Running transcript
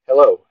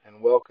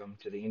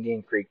to the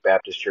Indian Creek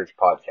Baptist Church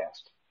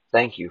podcast.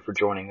 Thank you for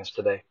joining us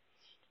today.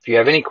 If you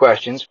have any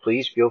questions,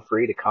 please feel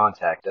free to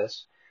contact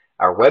us.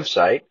 Our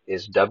website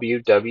is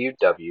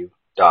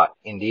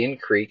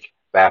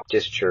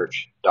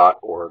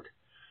www.indiancreekbaptistchurch.org,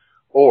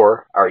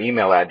 or our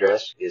email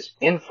address is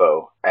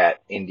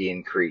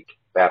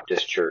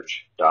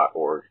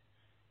info@indiancreekbaptistchurch.org.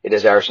 It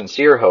is our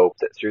sincere hope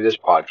that through this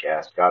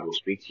podcast, God will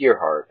speak to your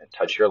heart and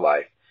touch your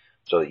life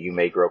so that you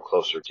may grow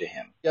closer to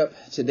Him.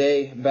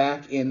 Today,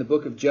 back in the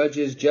book of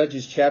Judges,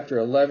 Judges chapter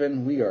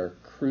 11, we are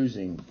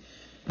cruising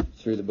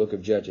through the book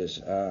of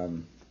Judges.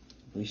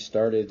 We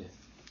started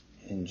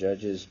in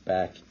Judges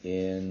back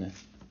in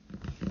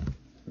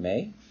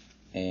May,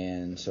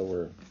 and so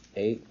we're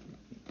 8,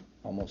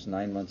 almost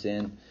 9 months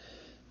in,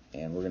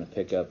 and we're going to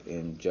pick up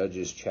in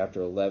Judges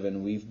chapter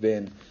 11. We've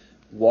been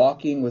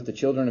walking with the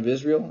children of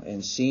Israel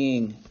and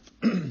seeing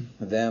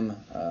them,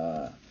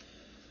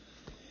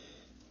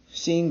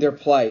 seeing their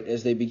plight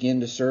as they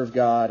begin to serve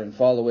God and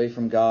fall away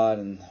from God,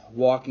 and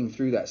walking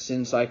through that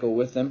sin cycle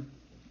with them.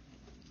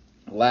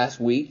 Last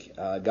week,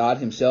 God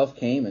Himself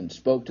came and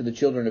spoke to the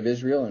children of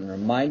Israel and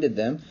reminded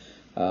them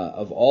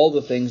of all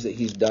the things that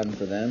He's done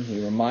for them.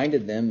 He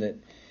reminded them that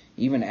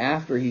even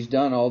after He's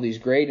done all these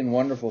great and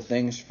wonderful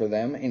things for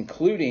them,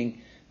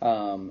 including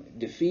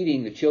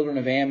defeating the children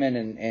of Ammon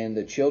and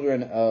the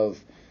children of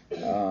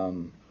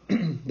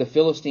the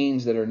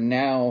Philistines that are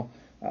now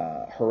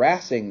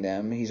harassing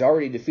them. He's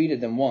already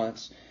defeated them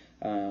once,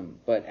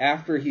 but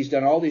after He's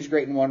done all these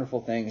great and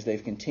wonderful things,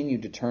 they've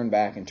continued to turn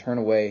back and turn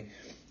away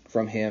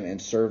from Him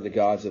and serve the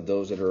gods of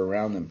those that are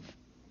around them.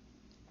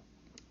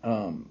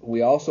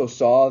 We also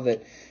saw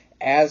that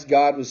as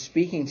God was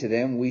speaking to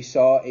them, we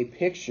saw a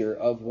picture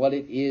of what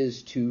it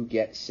is to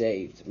get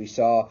saved. We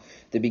saw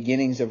the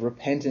beginnings of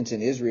repentance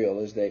in Israel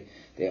as they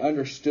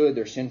understood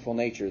their sinful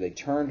nature. They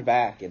turned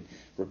back and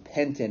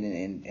repented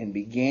and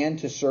began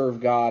to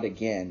serve God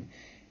again.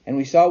 And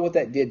we saw what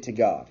that did to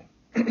God.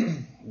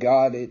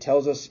 God, it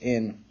tells us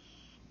in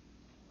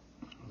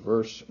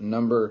verse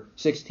number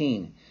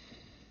 16,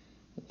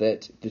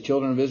 that the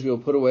children of Israel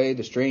put away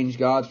the strange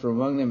gods from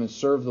among them and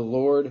served the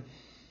Lord,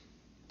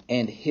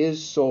 and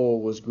His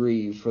soul was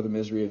grieved for the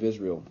misery of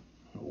Israel.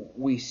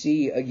 We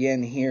see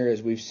again here,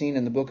 as we've seen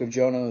in the book of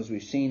Jonah, as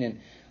we've seen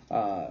in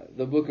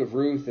the book of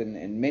Ruth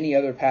and many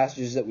other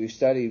passages that we've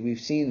studied,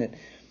 we've seen that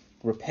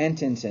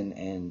repentance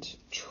and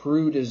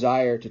true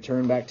desire to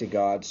turn back to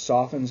God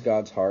softens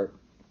God's heart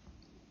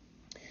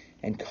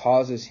and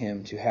causes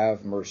Him to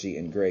have mercy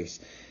and grace.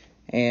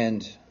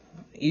 And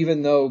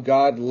even though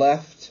God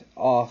left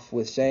off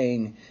with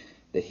saying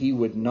that He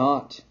would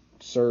not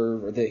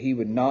serve, or that He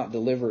would not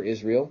deliver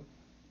Israel,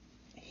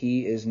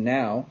 He is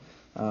now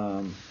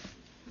as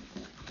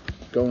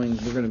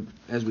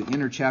we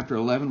enter chapter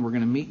 11, we're going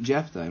to meet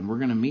Jephthah, and we're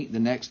going to meet the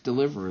next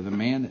deliverer, the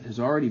man that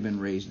has already been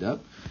raised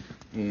up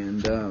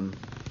and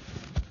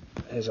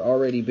has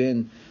already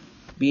been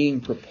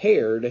being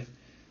prepared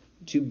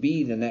to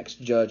be the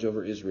next judge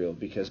over Israel,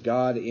 because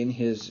God, in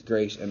His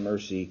grace and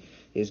mercy,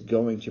 is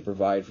going to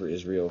provide for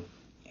Israel,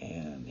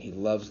 and He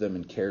loves them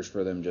and cares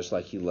for them just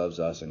like He loves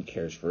us and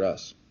cares for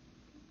us.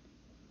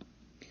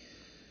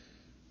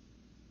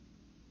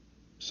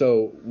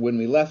 So when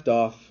we left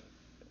off,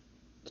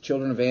 the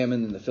children of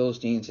Ammon and the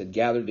Philistines had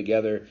gathered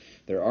together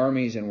their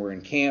armies and were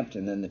encamped,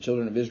 and then the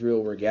children of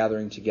Israel were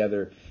gathering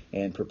together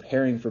and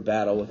preparing for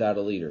battle without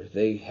a leader.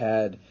 They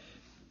had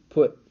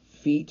put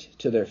feet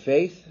to their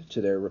faith,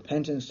 to their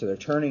repentance, to their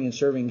turning and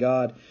serving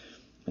God,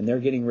 and they're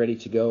getting ready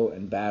to go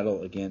and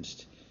battle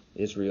against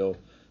Israel,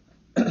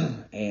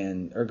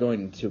 and are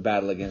going to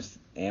battle against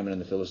Ammon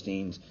and the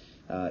Philistines,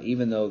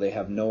 even though they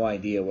have no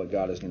idea what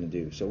God is going to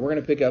do. So we're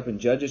going to pick up in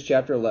Judges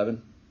chapter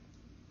 11.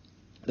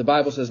 The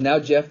Bible says, "Now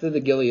Jephthah the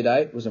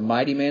Gileadite was a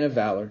mighty man of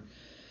valor,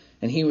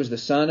 and he was the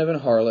son of an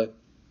harlot,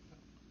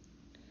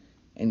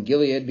 and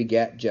Gilead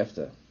begat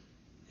Jephthah.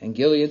 And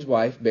Gilead's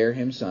wife bare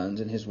him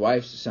sons, and his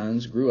wife's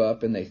sons grew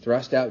up, and they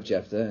thrust out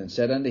Jephthah, and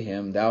said unto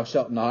him, Thou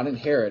shalt not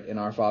inherit in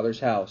our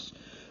father's house,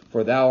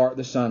 for thou art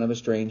the son of a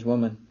strange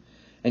woman.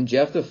 And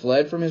Jephthah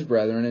fled from his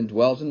brethren, and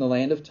dwelt in the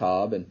land of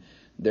Tob, and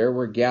there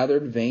were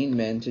gathered vain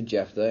men to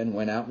Jephthah, and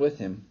went out with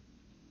him.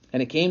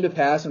 And it came to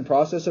pass in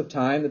process of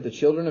time that the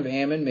children of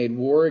Ammon made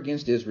war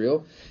against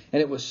Israel. And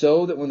it was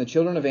so that when the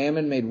children of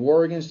Ammon made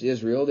war against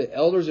Israel, the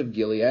elders of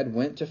Gilead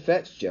went to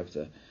fetch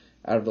Jephthah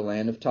out of the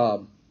land of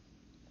Tob.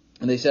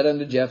 And they said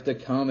unto Jephthah,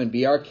 Come and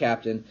be our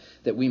captain,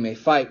 that we may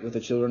fight with the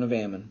children of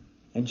Ammon.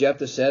 And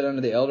Jephthah said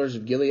unto the elders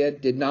of Gilead,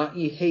 Did not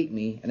ye hate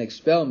me, and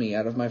expel me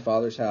out of my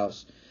father's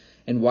house?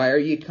 And why are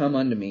ye come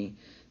unto me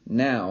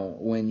now,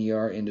 when ye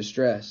are in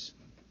distress?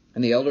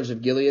 And the elders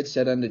of Gilead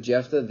said unto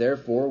Jephthah,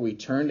 Therefore we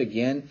turned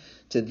again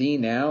to thee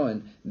now,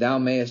 and thou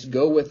mayest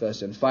go with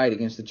us and fight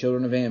against the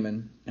children of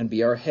Ammon, and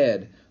be our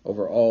head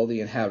over all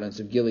the inhabitants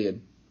of Gilead.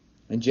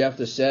 And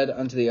Jephthah said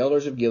unto the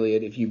elders of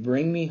Gilead, If you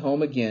bring me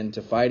home again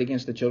to fight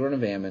against the children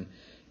of Ammon,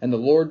 and the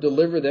Lord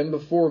deliver them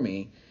before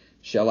me,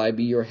 shall I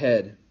be your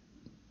head?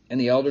 And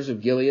the elders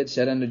of Gilead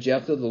said unto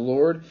Jephthah, The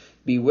Lord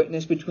be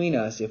witness between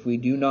us, if we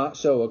do not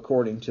so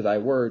according to thy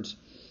words.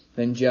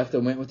 Then Jephthah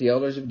went with the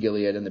elders of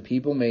Gilead, and the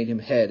people made him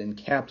head and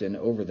captain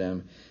over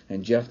them.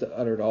 And Jephthah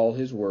uttered all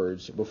his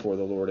words before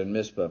the Lord in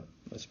Mizpah.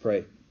 Let's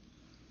pray.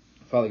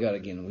 Father God,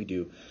 again, we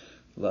do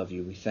love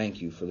you. We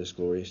thank you for this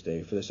glorious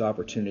day, for this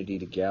opportunity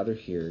to gather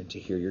here and to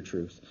hear your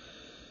truth.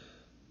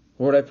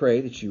 Lord, I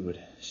pray that you would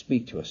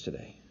speak to us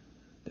today,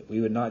 that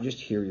we would not just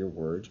hear your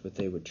words, but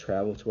they would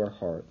travel to our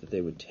heart, that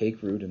they would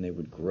take root and they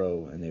would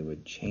grow and they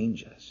would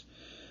change us.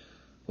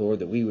 Lord,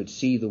 that we would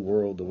see the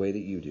world the way that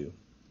you do,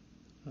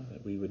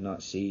 that we would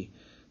not see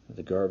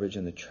the garbage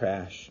and the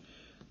trash,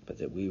 but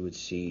that we would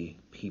see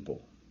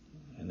people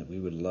and that we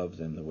would love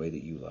them the way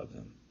that you love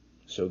them.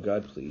 So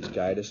God, please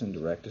guide us and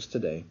direct us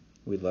today.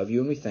 We love you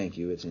and we thank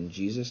you. It's in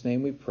Jesus'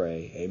 name we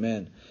pray.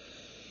 Amen.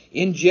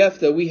 In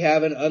Jephthah, we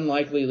have an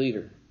unlikely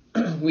leader.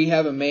 We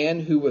have a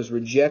man who was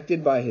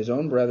rejected by his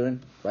own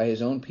brethren, by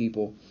his own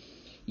people,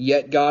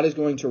 yet God is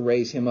going to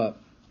raise him up.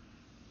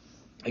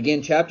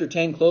 Again, chapter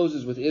 10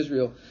 closes with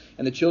Israel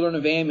and the children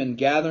of Ammon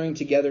gathering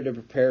together to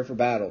prepare for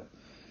battle.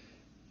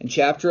 And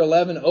chapter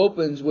 11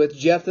 opens with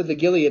Jephthah the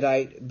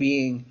Gileadite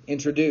being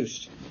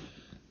introduced.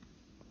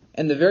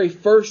 And the very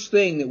first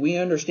thing that we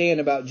understand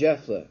about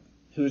Jephthah,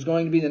 who is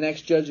going to be the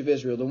next judge of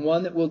Israel, the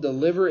one that will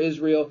deliver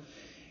Israel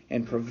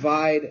and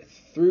provide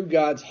through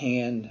God's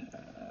hand,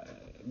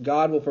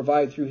 God will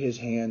provide through his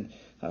hand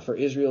for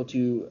Israel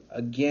to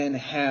again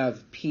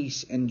have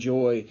peace and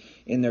joy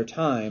in their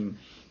time.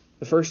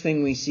 The first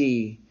thing we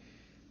see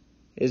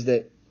is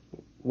that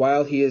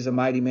while he is a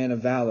mighty man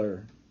of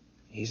valor,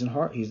 he's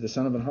the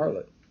son of an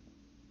harlot.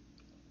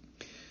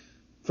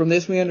 From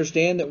this we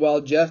understand that while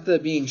Jephthah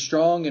being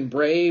strong and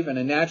brave and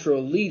a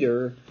natural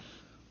leader,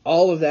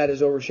 all of that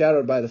is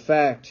overshadowed by the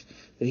fact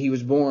that he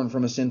was born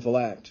from a sinful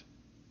act.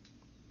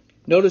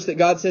 Notice that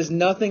God says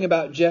nothing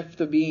about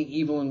Jephthah being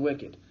evil and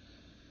wicked.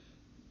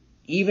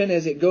 Even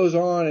as it goes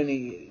on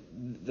and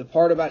the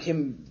part about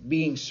him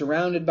being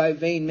surrounded by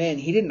vain men,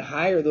 he didn't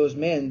hire those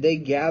men. They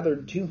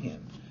gathered to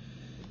him.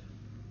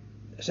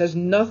 It says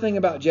nothing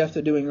about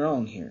Jephthah doing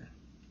wrong here.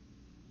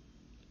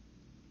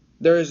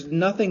 There is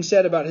nothing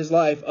said about his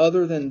life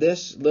other than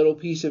this little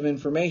piece of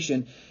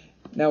information.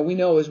 Now we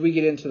know as we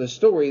get into the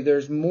story,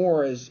 there's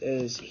more as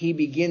he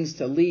begins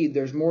to lead.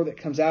 There's more that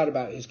comes out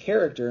about his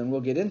character, and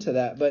we'll get into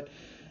that. But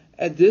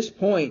at this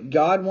point,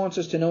 God wants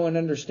us to know and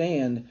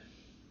understand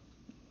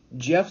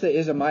Jephthah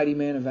is a mighty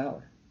man of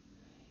valor.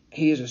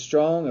 He is a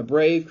strong, a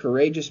brave,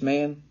 courageous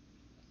man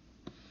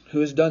who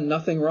has done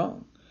nothing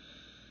wrong.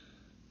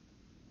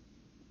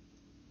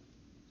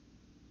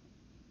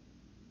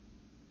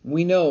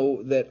 We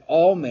know that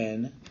all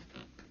men,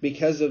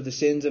 because of the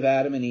sins of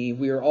Adam and Eve,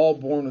 we are all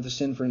born with a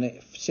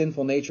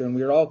sinful nature, and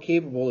we are all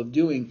capable of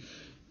doing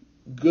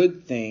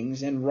good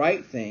things and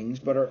right things,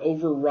 but our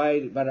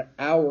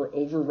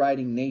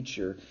overriding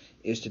nature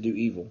is to do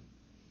evil.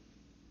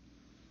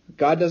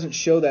 God doesn't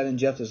show that in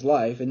Jephthah's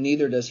life, and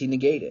neither does he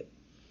negate it.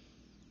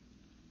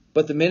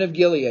 But the men of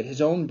Gilead,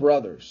 his own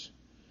brothers,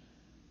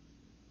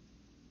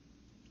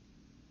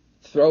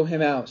 throw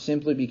him out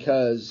simply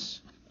because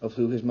of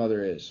who his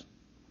mother is.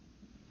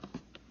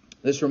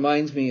 This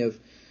reminds me of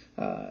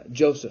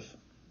Joseph.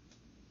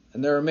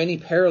 And there are many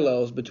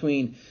parallels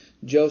between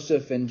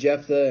Joseph and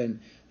Jephthah and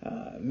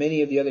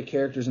many of the other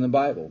characters in the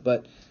Bible,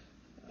 but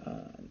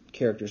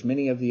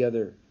many of the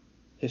other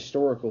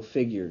historical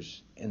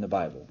figures in the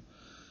Bible.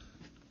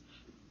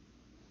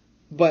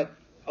 But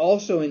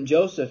also in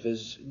Joseph,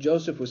 as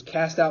Joseph was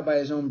cast out by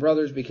his own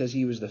brothers because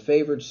he was the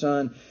favored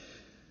son,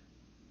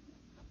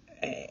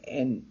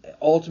 and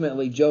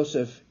ultimately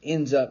Joseph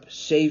ends up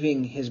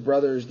saving his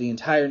brothers, the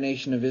entire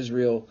nation of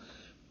Israel.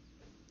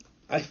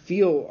 I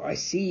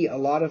see a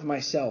lot of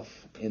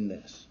myself in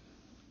this.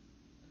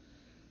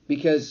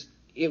 Because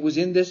it was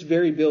in this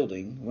very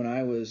building when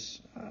I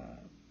was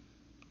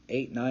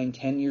 8, 9,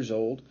 10 years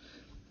old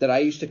that I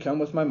used to come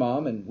with my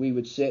mom, and we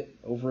would sit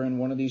over in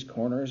one of these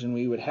corners and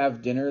we would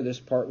have dinner. This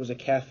part was a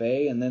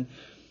cafe, and then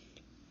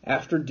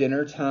after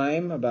dinner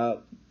time,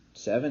 about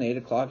 7, 8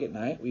 o'clock at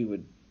night, we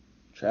would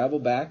travel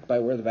back by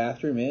where the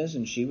bathroom is,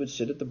 and she would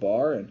sit at the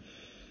bar and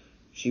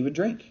she would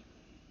drink.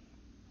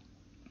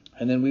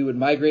 And then we would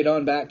migrate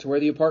on back to where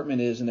the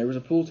apartment is, and there was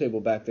a pool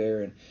table back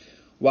there. And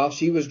while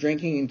she was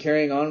drinking and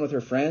carrying on with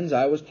her friends,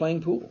 I was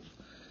playing pool.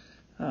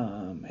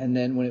 And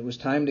then when it was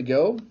time to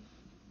go,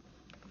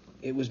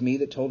 it was me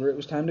that told her it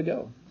was time to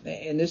go.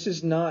 And this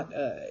is not,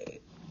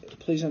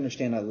 please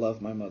understand, I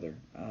love my mother.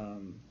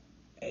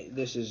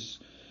 This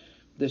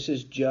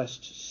is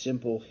just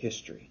simple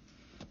history.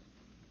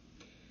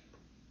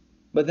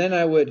 But then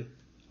I would,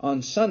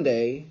 on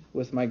Sunday,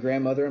 with my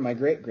grandmother and my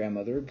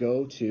great-grandmother,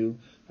 go to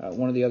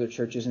one of the other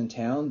churches in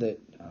town that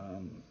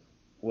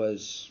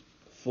was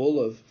full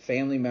of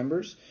family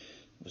members,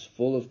 was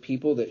full of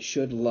people that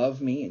should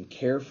love me and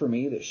care for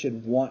me, that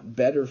should want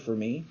better for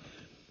me.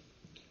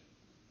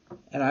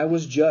 And I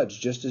was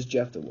judged just as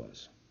Jephthah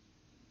was.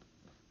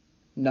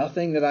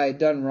 Nothing that I had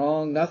done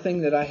wrong,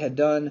 nothing that I had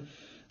done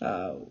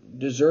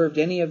deserved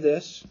any of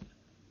this,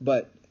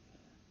 but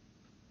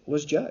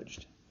was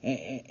judged.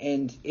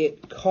 And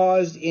it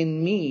caused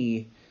in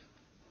me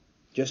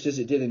Just as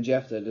it did in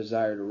Jephthah, a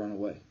desire to run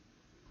away.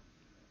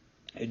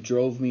 It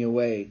drove me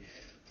away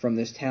from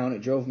this town.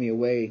 It drove me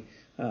away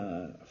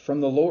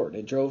from the Lord.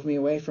 It drove me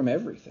away from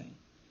everything.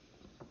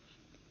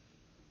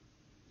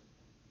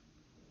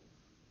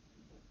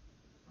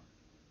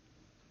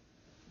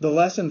 The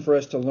lesson for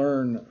us to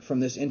learn from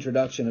this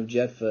introduction of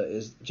Jephthah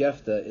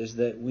is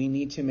that we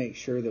need to make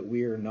sure that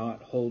we are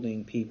not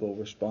holding people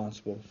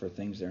responsible for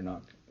things they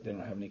don't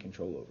have any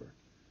control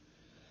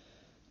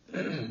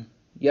over.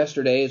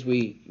 Yesterday, as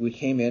we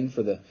came in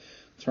for the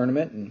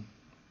tournament, and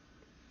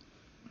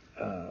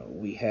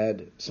we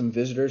had some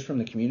visitors from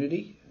the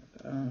community,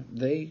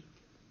 they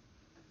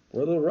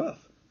were a little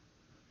rough,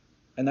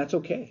 and that's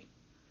okay.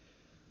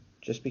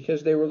 Just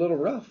because they were a little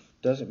rough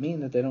doesn't mean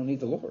that they don't need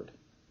the Lord.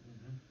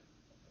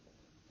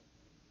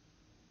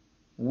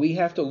 We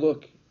have to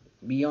look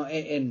beyond,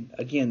 and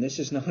again, this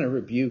is not a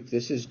rebuke.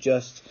 This is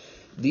just,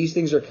 these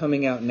things are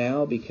coming out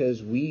now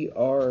because we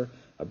are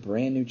a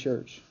brand new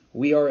church.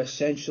 We are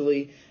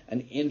essentially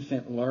an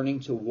infant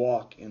learning to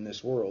walk in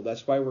this world.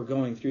 That's why we're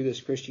going through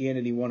this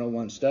Christianity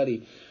 101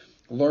 study,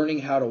 learning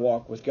how to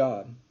walk with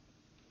God.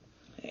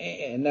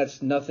 And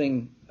that's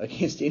nothing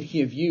against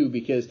any of you,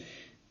 because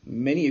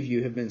many of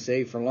you have been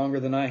saved for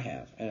longer than I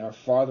have and are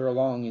farther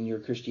along in your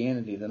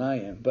Christianity than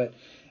I am. But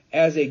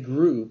as a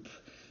group,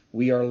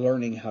 we are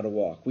learning how to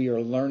walk. We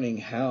are learning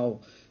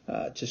how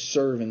to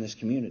serve in this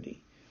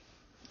community.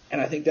 And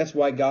I think that's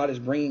why God is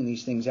bringing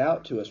these things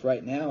out to us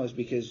right now, is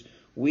because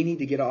we need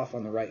to get off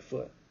on the right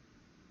foot.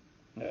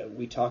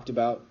 We talked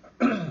about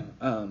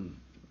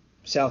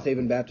South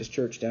Haven Baptist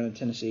Church down in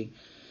Tennessee.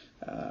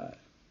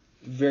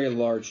 Very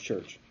large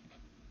church.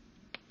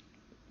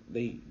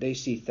 They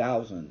see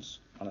thousands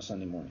on a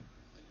Sunday morning.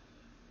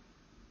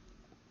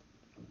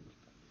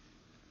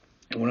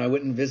 And when I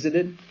went and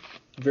visited,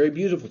 very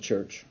beautiful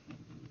church.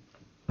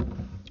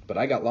 But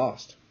I got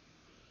lost.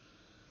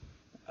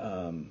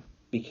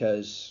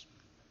 Because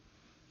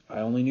I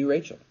only knew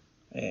Rachel.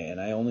 And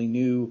I only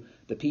knew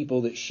the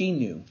people that she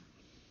knew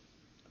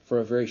for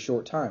a very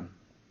short time.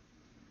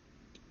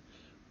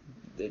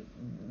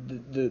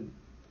 The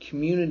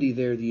community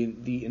there,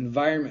 the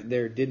environment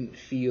there didn't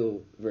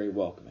feel very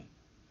welcoming.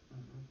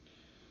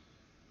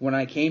 When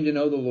I came to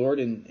know the Lord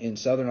in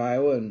southern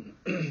Iowa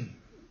and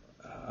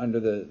under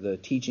the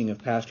teaching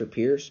of Pastor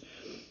Pierce,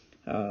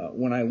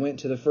 when I went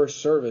to the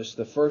first service,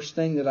 the first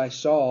thing that I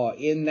saw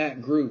in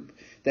that group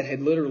that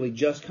had literally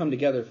just come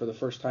together for the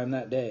first time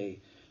that day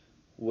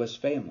was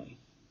family.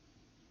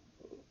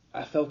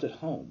 I felt at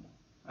home.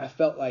 I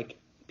felt like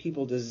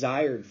people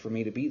desired for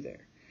me to be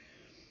there.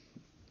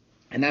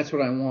 And that's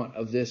what I want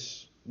of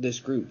this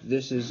group.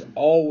 This is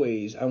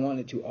always, I want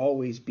it to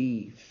always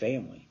be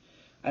family.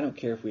 I don't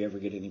care if we ever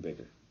get any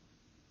bigger.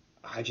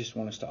 I just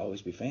want us to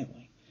always be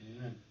family.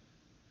 Amen.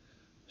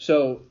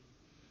 So,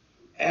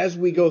 as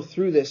we go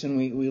through this and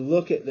we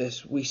look at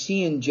this, we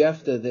see in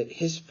Jephthah that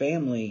his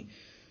family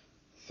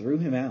threw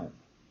him out.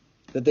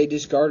 That they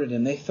discarded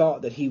him. They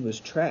thought that he was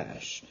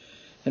trash.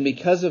 And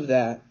because of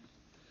that,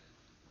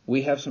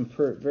 we have some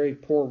very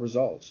poor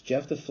results.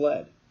 Jephthah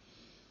fled.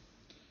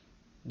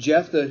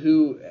 Jephthah,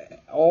 who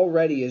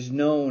already is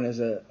known as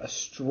a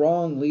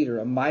strong leader,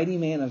 a mighty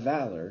man of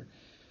valor,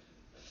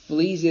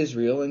 flees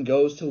Israel and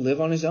goes to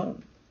live on his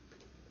own.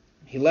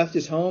 He left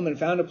his home and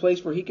found a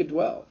place where he could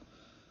dwell.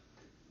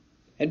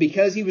 And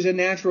because he was a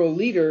natural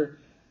leader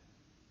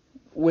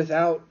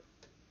without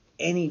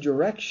any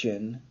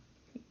direction,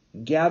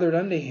 gathered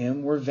unto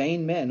him were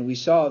vain men. We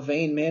saw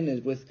vain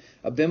men with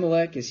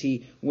Abimelech as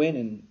he went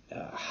and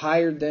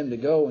hired them to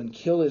go and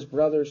kill his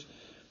brothers.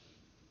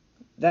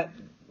 That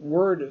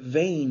word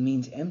vain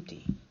means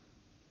empty.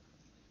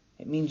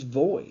 It means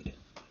void.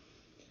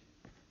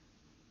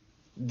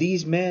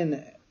 These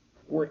men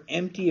were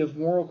empty of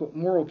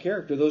moral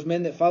character. Those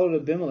men that followed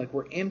Abimelech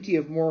were empty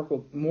of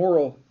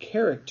moral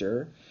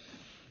character.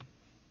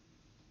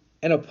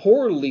 And a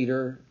poor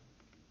leader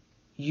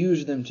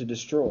used them to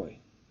destroy.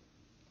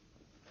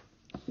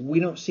 We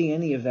don't see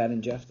any of that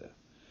in Jephthah.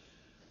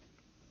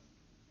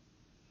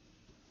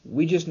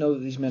 We just know that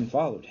these men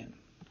followed him.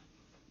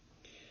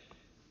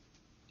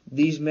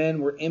 These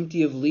men were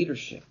empty of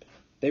leadership.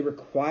 They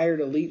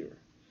required a leader.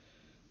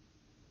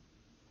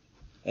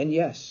 And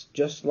yes,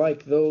 just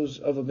like those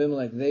of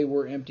Abimelech, they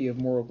were empty of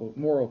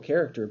moral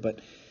character, but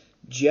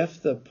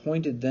Jephthah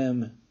pointed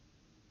them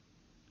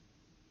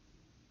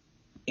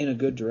in a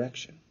good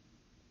direction.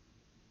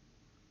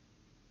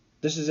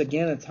 This is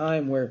again a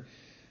time where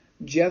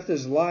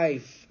Jephthah's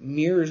life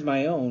mirrors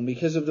my own.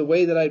 Because of the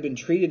way that I'd been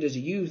treated as a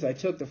youth, I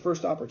took the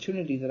first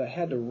opportunity that I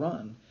had to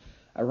run.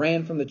 I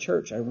ran from the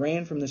church. I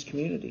ran from this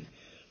community.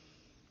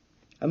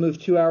 I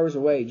moved 2 hours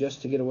away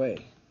just to get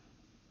away.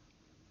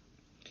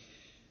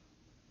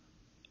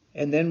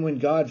 And then when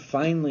God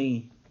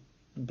finally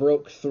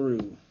broke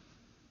through,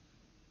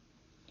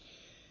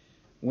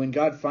 when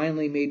God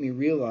finally made me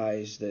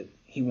realize that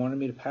He wanted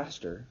me to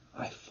pastor,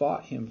 I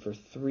fought Him for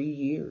 3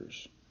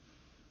 years,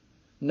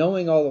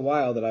 knowing all the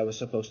while that I was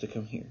supposed to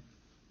come here,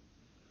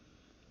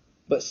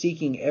 but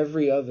seeking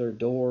every other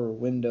door,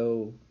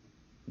 window,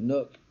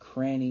 nook,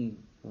 cranny,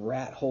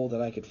 rat hole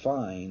that I could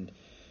find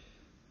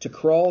to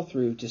crawl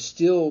through to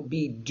still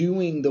be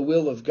doing the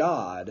will of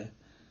God,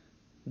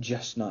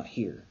 just not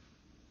here.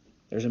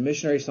 There's a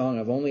missionary song,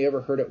 I've only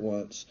ever heard it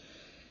once,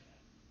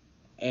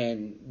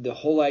 and the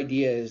whole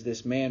idea is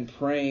this man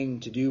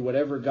praying to do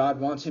whatever God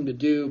wants him to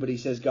do, but he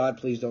says, God,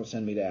 please don't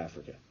send me to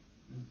Africa.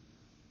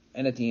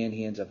 And at the end,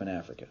 he ends up in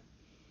Africa.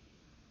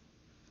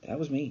 That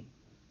was me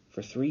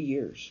for 3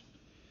 years.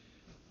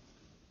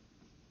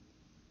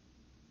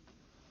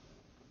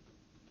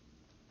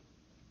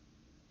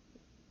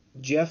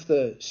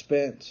 Jephthah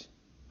spent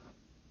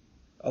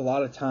a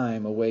lot of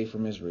time away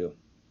from Israel.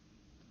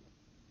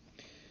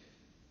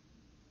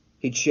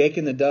 He'd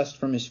shaken the dust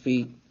from his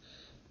feet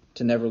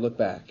to never look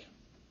back.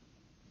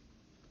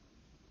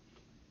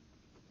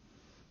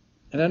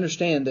 And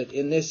understand that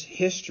in this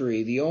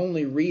history, the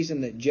only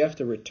reason that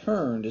Jephthah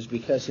returned is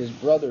because his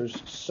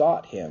brothers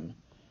sought him.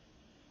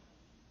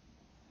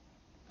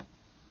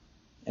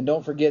 And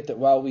don't forget that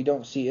while we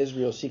don't see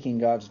Israel seeking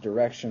God's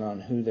direction on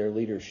who their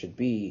leaders should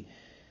be,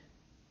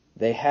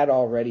 they had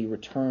already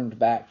returned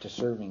back to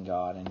serving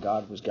God, and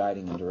God was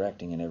guiding and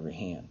directing in every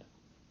hand.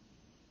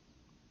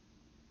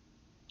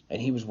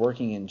 And he was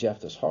working in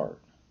Jephthah's heart.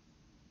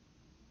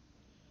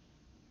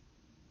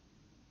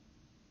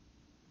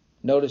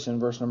 Notice in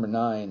verse number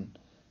 9,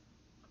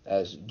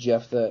 as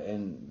Jephthah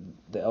and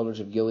the elders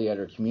of Gilead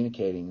are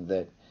communicating,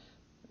 that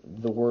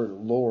the word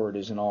Lord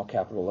is in all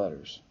capital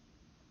letters.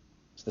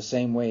 It's the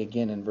same way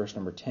again in verse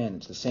number 10.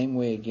 It's the same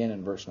way again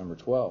in verse number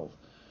 12.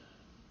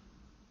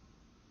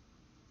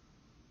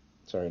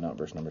 Sorry, not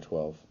verse number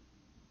 12.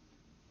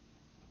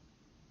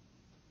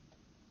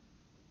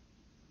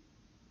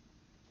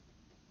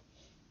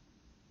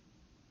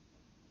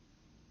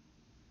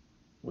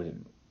 We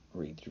didn't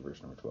read through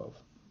verse number 12.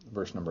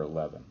 Verse number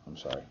 11. I'm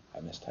sorry, I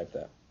mistyped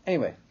that.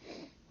 Anyway,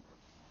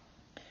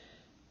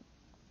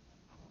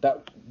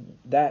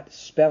 that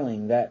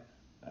spelling, that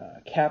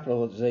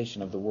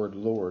capitalization of the word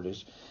Lord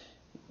is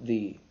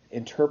the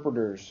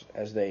interpreters,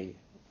 as they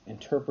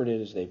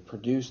interpreted, as they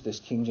produced this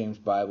King James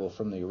Bible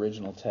from the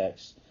original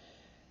text,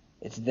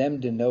 it's them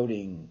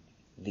denoting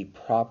the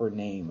proper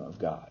name of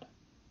God.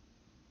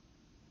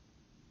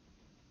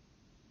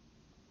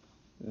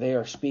 They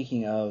are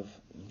speaking of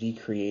the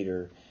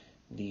Creator,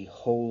 the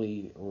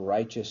holy,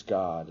 righteous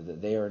God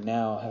that they are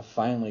now have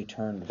finally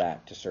turned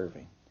back to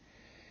serving.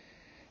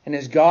 And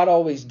as God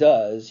always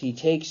does, he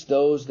takes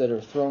those that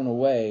are thrown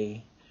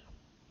away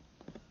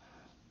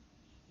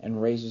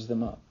and raises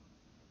them up.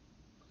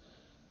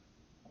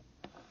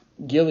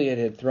 Gilead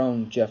had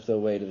thrown Jephthah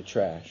away to the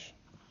trash.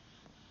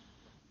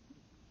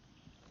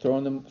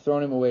 Thrown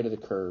him away to the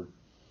curb.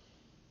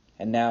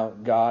 And now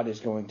God is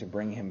going to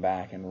bring him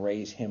back and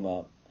raise him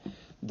up,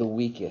 the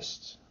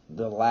weakest,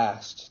 the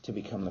last to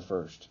become the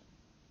first,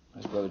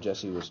 as Brother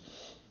Jesse was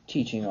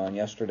teaching on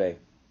yesterday.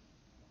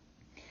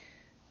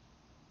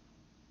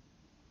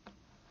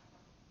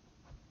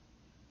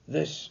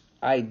 This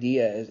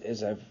idea,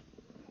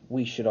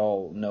 we should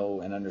all know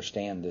and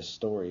understand this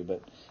story,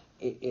 but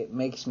it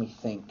makes me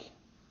think,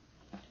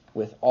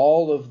 with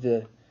all of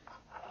the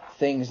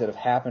things that have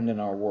happened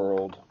in our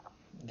world,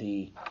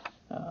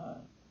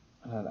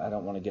 I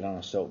don't want to get on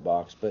a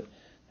soapbox, but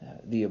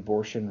the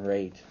abortion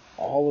rate,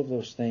 all of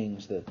those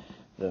things,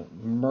 the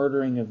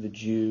murdering of the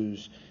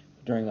Jews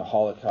during the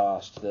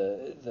Holocaust,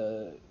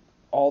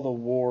 all the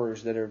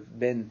wars that have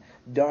been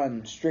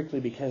done strictly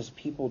because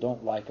people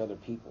don't like other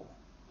people.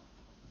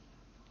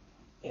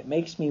 It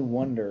makes me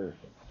wonder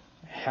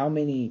how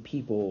many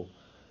people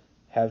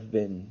have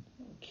been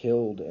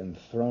killed and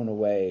thrown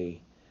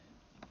away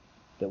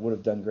that would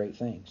have done great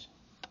things.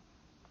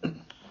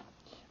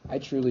 I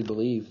truly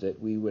believe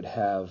that we would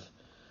have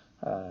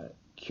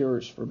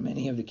cures for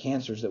many of the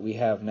cancers that we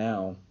have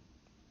now,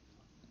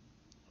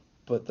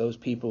 but those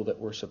people that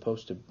were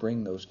supposed to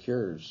bring those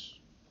cures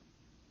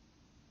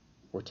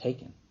were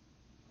taken.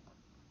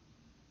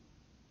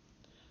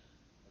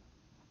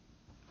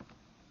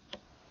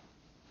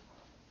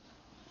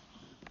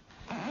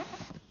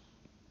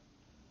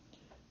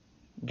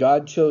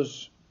 God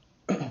chose...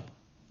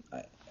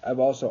 I've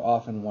also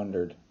often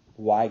wondered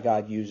why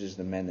God uses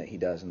the men that he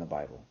does in the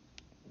Bible.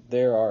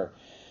 There are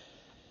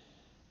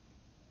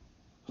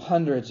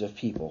hundreds of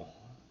people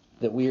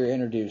that we are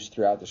introduced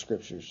throughout the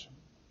Scriptures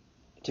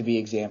to be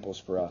examples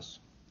for us.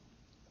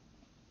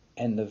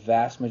 And the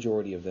vast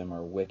majority of them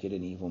are wicked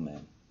and evil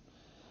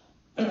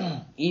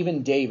men.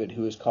 Even David,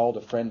 who is called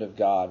a friend of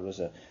God, was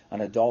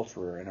an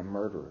adulterer and a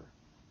murderer.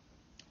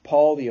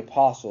 Paul the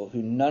Apostle,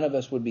 who none of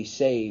us would be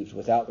saved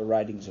without the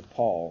writings of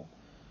Paul,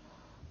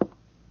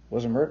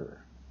 was a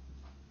murderer.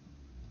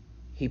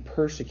 He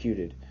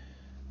persecuted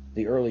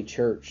the early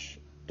church,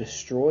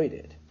 destroyed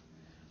it.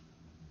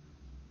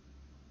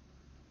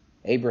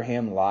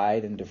 Abraham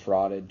lied and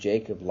defrauded.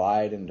 Jacob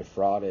lied and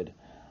defrauded.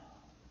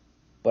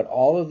 But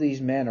all of these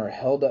men are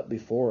held up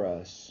before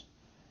us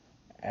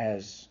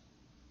as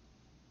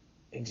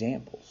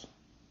examples.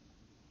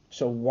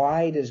 So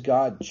why does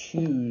God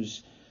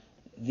choose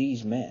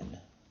these men?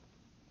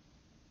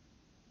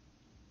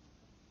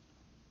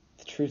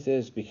 The truth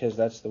is because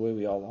that's the way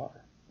we all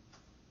are.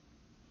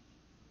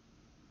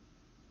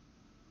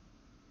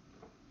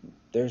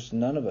 there's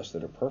none of us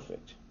that are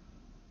perfect.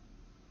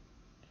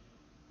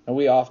 And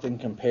we often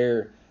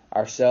compare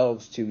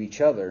ourselves to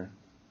each other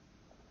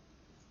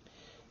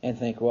and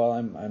think, well,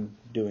 I'm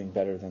doing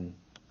better than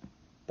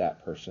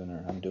that person,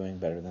 or I'm doing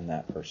better than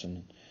that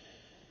person.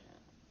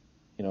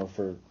 You know,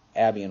 for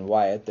Abby and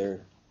Wyatt,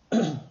 they're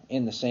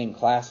in the same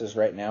classes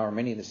right now, or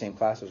many of the same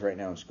classes right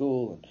now in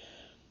school.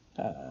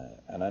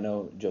 And I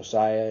know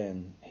Josiah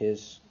and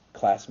his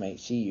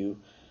classmate CU,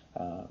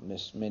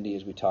 Miss Mindy,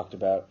 as we talked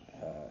about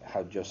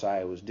how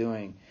Josiah was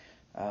doing,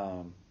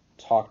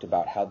 talked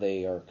about how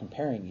they are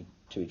comparing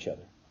to each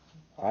other.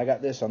 I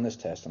got this on this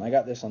test, and I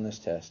got this on this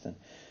test,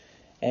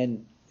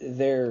 and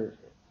they're,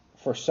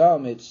 for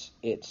some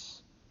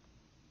it's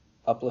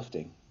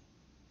uplifting,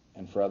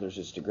 and for others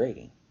it's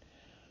degrading.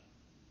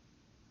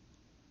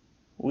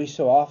 We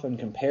so often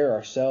compare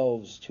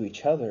ourselves to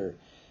each other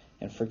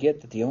and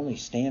forget that the only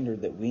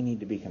standard that we need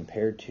to be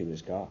compared to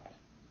is God.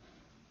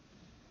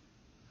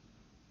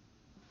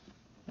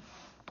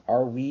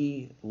 Are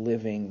we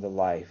living the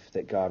life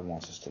that God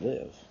wants us to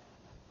live?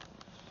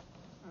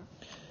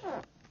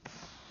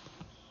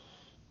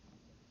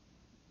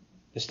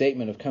 The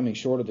statement of coming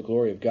short of the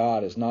glory of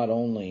God is not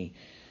only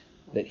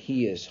that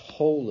He is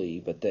holy,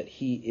 but that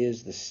He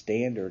is the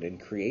standard and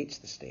creates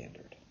the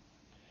standard.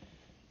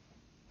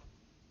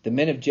 The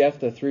men of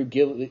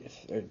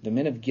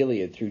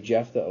Gilead threw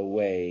Jephthah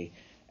away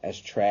as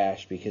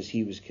trash because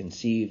he was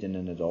conceived in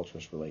an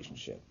adulterous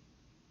relationship,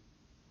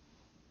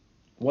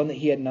 one that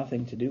he had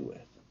nothing to do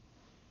with.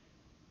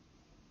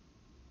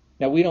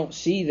 Now, we don't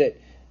see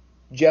that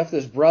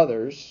Jephthah's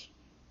brothers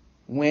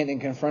went and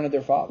confronted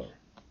their father,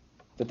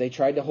 that they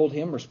tried to hold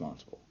him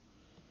responsible.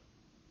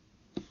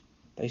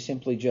 They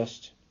simply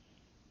just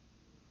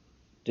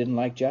didn't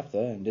like Jephthah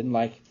and didn't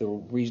like the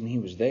reason he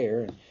was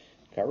there and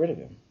got rid of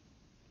him.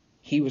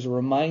 He was a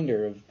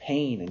reminder of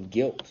pain and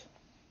guilt.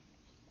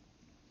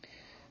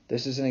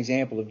 This is an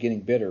example of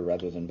getting bitter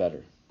rather than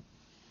better.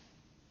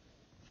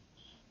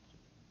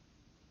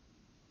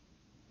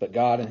 But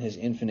God, in His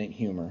infinite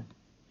humor,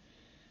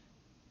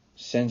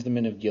 sends the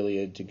men of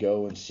Gilead to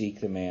go and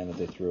seek the man that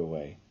they threw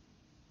away.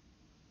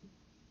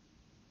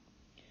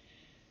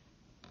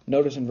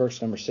 Notice in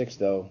verse number 6,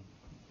 though,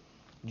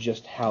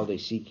 just how they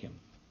seek him.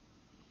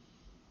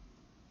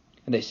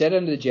 And they said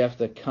unto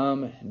Jephthah,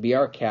 Come, be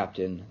our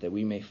captain, that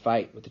we may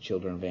fight with the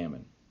children of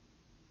Ammon.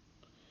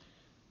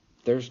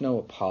 There's no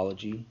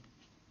apology.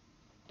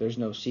 There's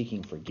no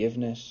seeking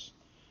forgiveness.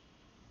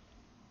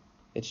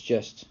 It's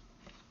just,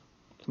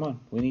 come on,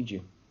 we need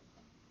you.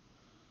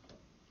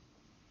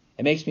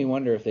 It makes me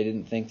wonder if they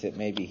didn't think that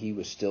maybe he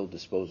was still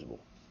disposable.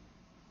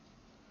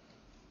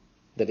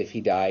 That if he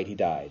died, he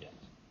died.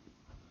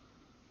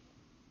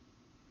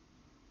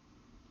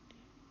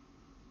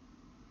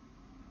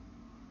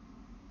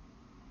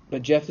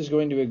 But Jephthah is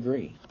going to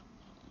agree.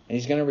 And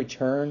he's going to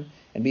return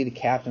and be the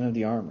captain of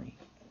the army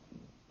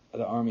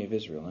of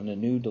Israel. And a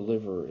new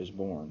deliverer is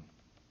born.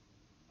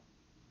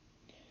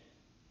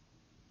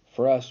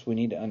 For us, we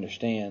need to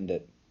understand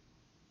that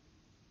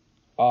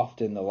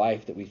often the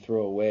life that we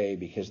throw away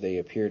because they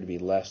appear to be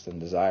less than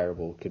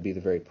desirable could be the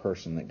very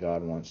person that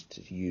God wants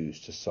to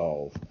use to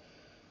solve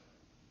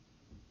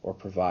or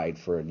provide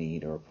for a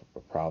need or a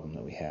problem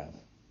that we have.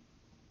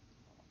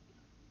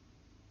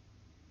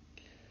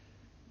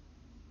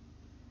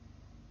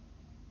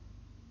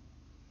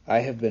 I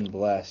have been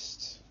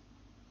blessed,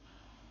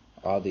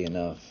 oddly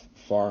enough,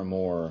 far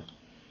more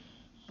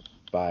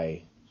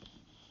by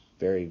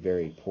very,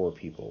 very poor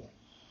people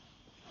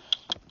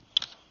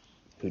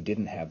who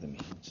didn't have the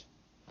means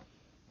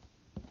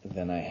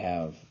than I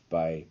have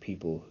by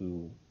people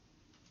who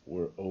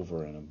were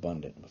over and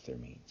abundant with their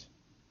means.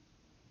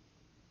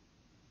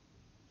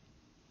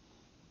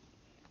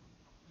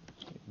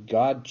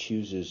 God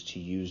chooses to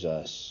use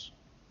us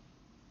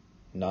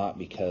not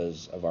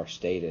because of our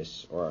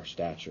status or our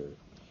stature,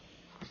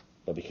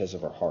 but because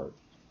of our heart.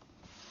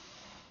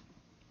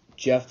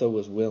 Jephthah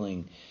was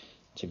willing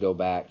to go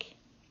back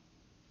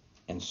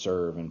and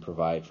serve and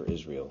provide for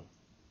Israel.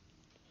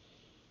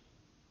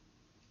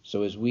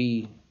 So as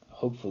we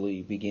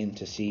hopefully begin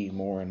to see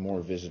more and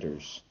more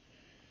visitors,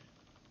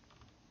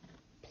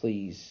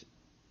 please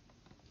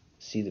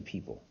see the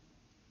people.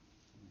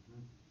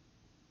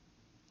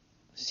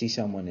 See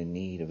someone in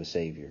need of a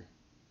Savior.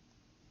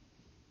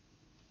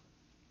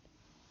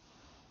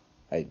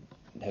 I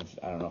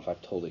don't know if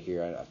I've told it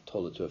here. I've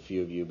told it to a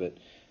few of you, but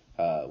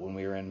when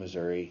we were in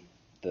Missouri,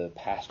 the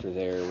pastor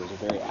there was a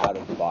very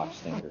out-of-the-box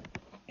thinker.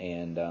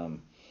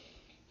 And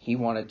he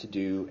wanted to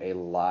do a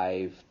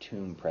live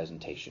tomb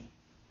presentation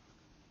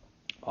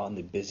on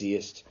the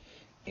busiest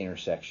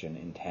intersection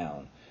in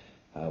town.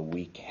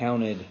 We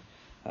counted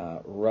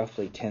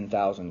roughly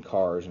 10,000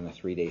 cars in a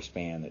 3-day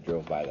span that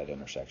drove by that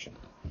intersection.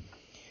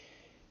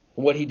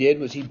 What he did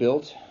was he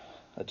built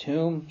a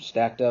tomb,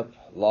 stacked up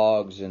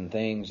logs and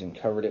things, and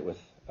covered it with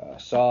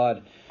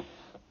sod.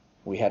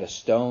 We had a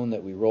stone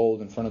that we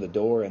rolled in front of the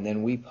door, and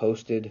then we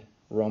posted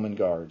Roman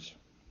guards.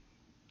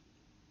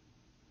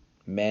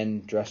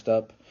 Men dressed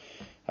up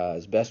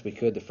as best we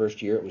could. The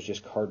first year it was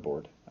just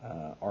cardboard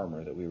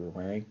armor that we were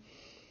wearing.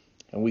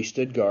 And we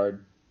stood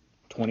guard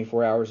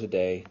 24 hours a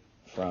day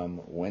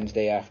from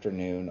Wednesday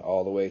afternoon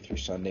all the way through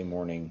Sunday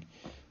morning,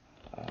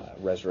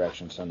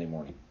 Resurrection Sunday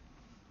morning.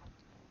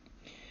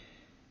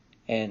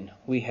 And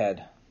we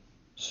had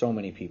so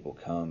many people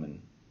come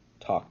and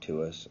talk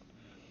to us.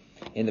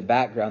 In the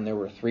background, there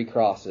were 3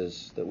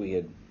 crosses that we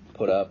had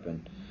put up,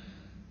 and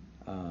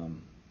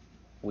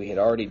we had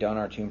already done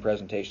our tomb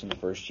presentation the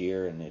first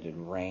year, and it had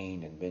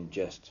rained and been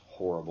just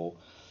horrible.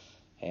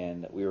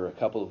 And we were a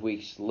couple of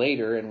weeks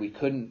later, and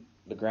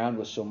the ground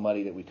was so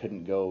muddy that we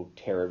couldn't go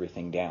tear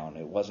everything down.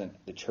 It wasn't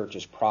the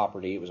church's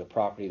property. It was a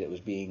property that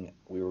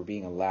we were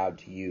being allowed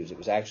to use. It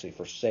was actually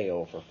for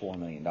sale for $4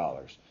 million.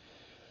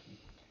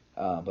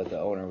 But the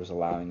owner was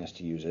allowing us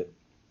to use it.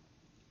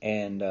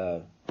 And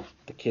the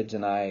kids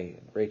and I,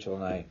 Rachel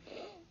and I,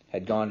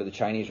 had gone to the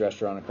Chinese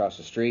restaurant across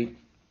the street.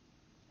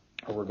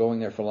 We're going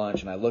there for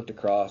lunch, and I looked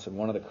across, and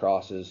one of the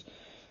crosses,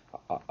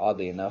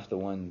 oddly enough, the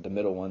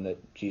middle one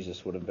that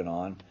Jesus would have been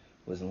on,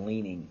 was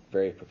leaning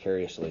very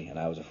precariously, and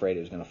I was afraid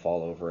it was going to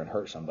fall over and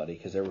hurt somebody,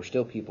 because there were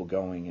still people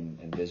going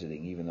and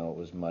visiting, even though it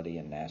was muddy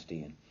and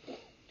nasty. And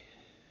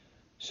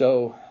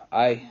so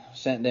I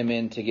sent them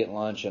in to get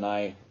lunch, and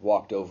I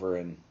walked over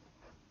and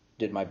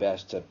did my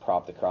best to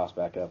prop the cross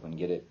back up and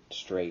get it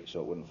straight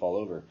so it wouldn't fall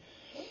over.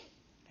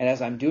 And as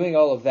I'm doing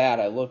all of that,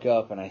 I look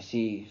up and I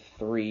see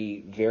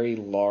 3 very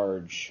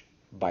large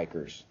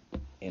bikers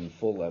in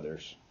full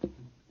leathers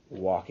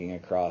walking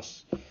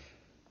across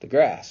the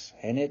grass.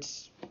 And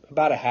it's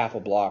about a half a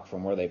block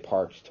from where they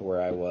parked to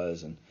where I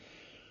was. And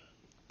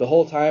the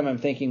whole time I'm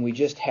thinking, we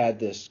just had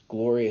this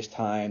glorious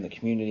time. The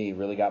community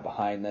really got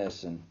behind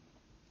this, and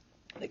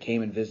they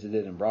came and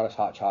visited and brought us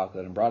hot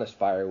chocolate and brought us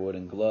firewood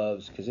and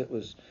gloves, because it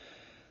was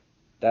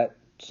that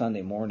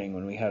Sunday morning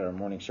when we had our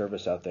morning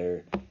service out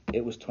there,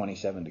 it was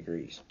 27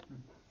 degrees,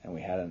 and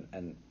we had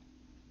an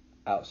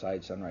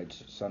outside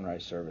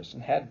sunrise service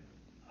and had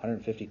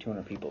 150,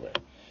 200 people there.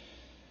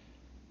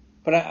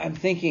 But I'm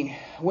thinking,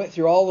 I went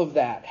through all of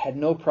that, had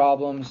no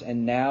problems,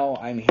 and now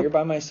I'm here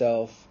by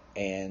myself,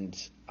 and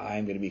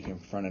I'm going to be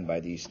confronted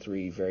by these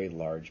 3 very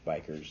large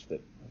bikers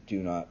that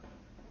do not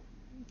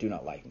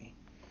like me.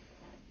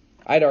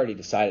 I'd already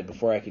decided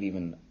before I could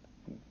even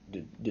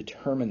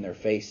determine their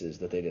faces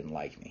that they didn't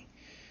like me.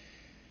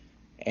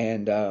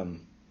 And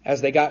as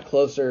they got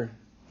closer,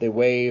 they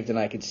waved, and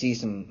I could see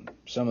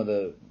some of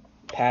the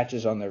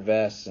patches on their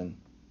vests, and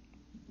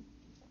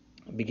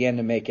began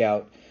to make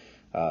out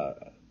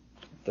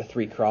the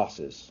 3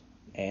 crosses.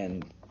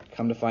 And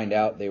come to find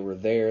out, they were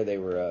there. They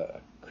were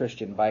a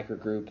Christian biker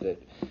group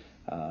that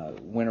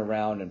went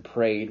around and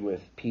prayed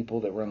with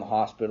people that were in the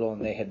hospital,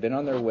 and they had been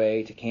on their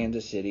way to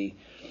Kansas City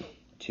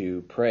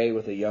to pray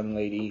with a young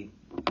lady,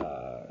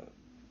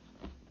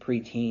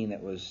 preteen,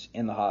 that was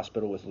in the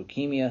hospital with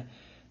leukemia,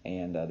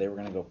 and they were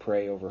going to go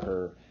pray over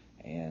her.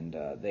 And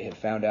they had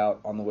found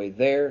out on the way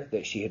there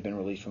that she had been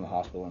released from the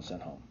hospital and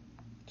sent home.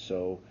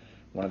 So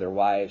one of their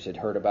wives had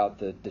heard about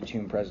the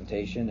tomb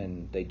presentation,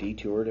 and they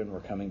detoured and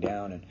were coming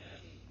down, and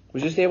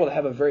was just able to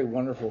have a very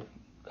wonderful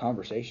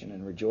conversation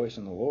and rejoice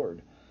in the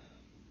Lord.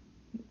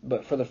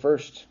 But for the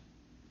first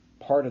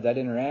part of that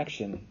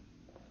interaction,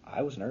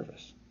 I was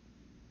nervous,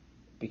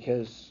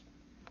 because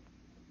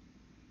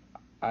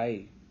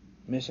I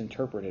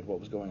misinterpreted what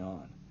was going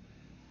on.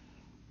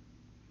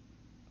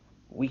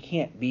 We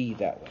can't be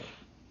that way.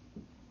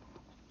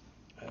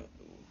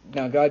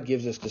 Now, God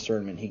gives us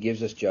discernment. He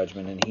gives us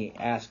judgment, and He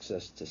asks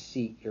us to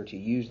seek or to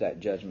use that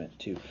judgment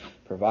to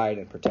provide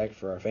and protect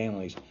for our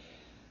families.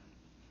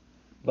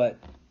 But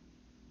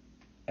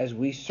as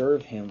we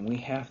serve Him, we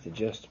have to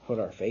just put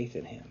our faith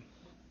in Him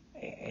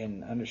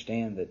and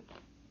understand that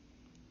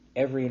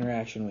every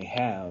interaction we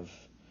have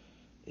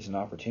is an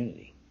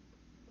opportunity.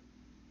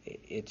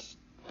 It's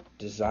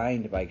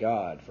designed by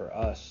God for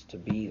us to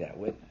be that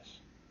witness.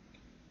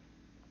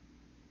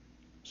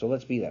 So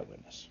let's be that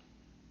witness.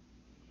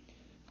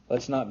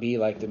 Let's not be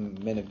like the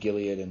men of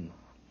Gilead and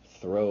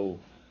throw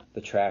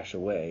the trash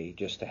away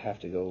just to have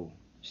to go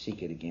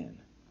seek it again.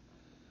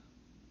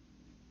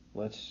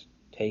 Let's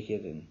take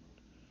it and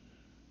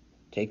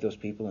take those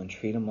people and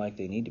treat them like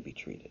they need to be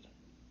treated,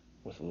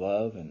 with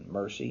love and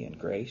mercy and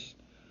grace,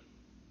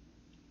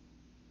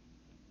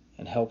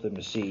 and help them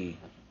to see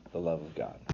the love of God.